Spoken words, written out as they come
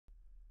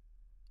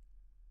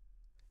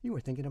You were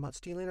thinking about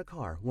stealing a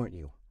car, weren't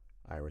you?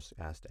 Iris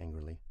asked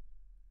angrily.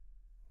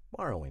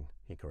 Borrowing,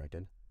 he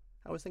corrected.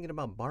 I was thinking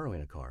about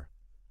borrowing a car.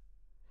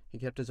 He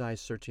kept his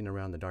eyes searching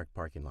around the dark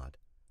parking lot.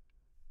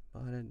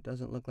 But it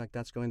doesn't look like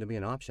that's going to be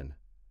an option.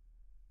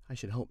 I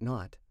should hope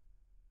not.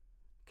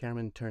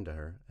 Cameron turned to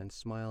her and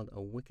smiled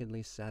a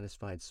wickedly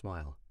satisfied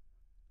smile.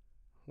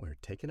 We're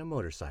taking a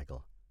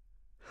motorcycle.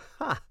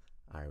 Ha!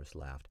 Iris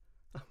laughed.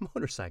 A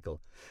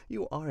motorcycle!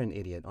 You are an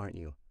idiot, aren't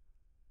you?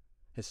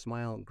 His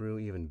smile grew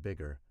even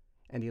bigger,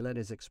 and he let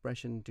his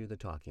expression do the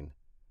talking.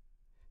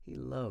 He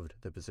loved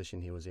the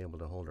position he was able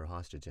to hold her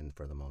hostage in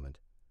for the moment.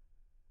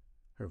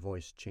 Her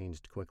voice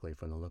changed quickly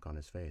from the look on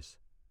his face.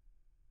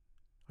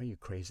 Are you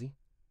crazy?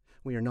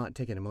 We are not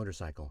taking a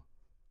motorcycle.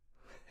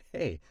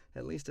 Hey,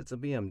 at least it's a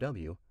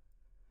BMW.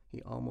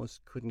 He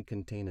almost couldn't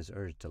contain his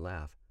urge to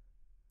laugh.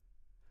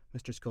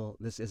 Mr. Skull,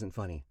 this isn't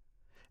funny.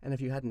 And if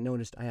you hadn't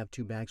noticed, I have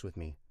 2 bags with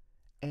me.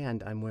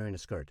 And I'm wearing a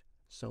skirt.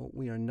 So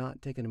we are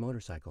not taking a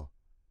motorcycle.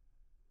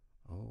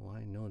 Oh,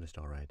 I noticed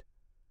all right.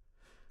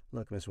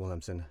 Look, Miss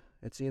Williamson,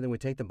 it's either we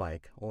take the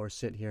bike or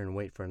sit here and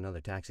wait for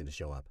another taxi to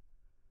show up.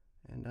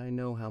 And I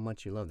know how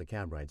much you love the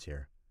cab rides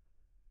here.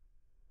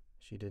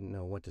 She didn't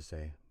know what to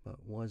say,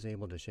 but was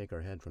able to shake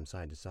her head from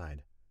side to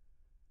side.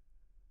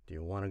 Do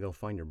you want to go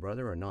find your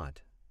brother or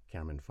not?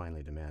 Cameron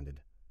finally demanded.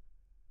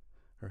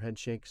 Her head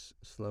shakes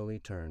slowly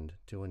turned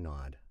to a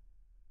nod.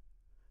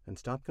 Then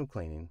stop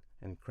complaining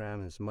and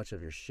cram as much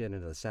of your shit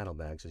into the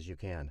saddlebags as you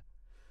can.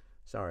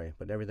 Sorry,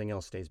 but everything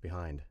else stays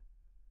behind.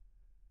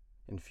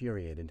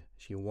 Infuriated,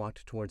 she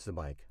walked towards the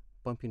bike,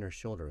 bumping her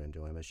shoulder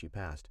into him as she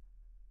passed.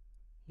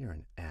 You're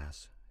an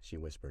ass, she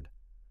whispered.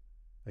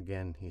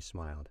 Again he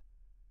smiled.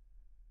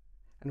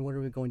 And what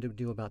are we going to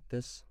do about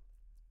this?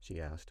 She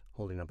asked,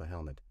 holding up a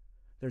helmet.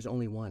 There's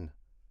only one.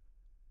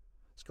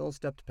 Skull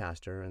stepped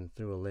past her and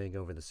threw a leg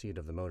over the seat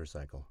of the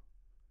motorcycle.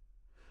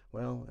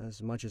 Well,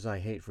 as much as I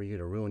hate for you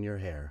to ruin your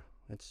hair,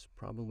 it's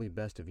probably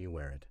best if you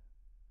wear it.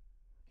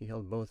 He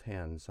held both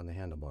hands on the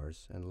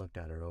handlebars and looked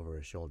at her over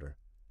his shoulder.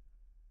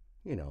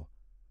 You know,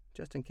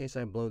 just in case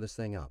I blow this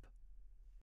thing up.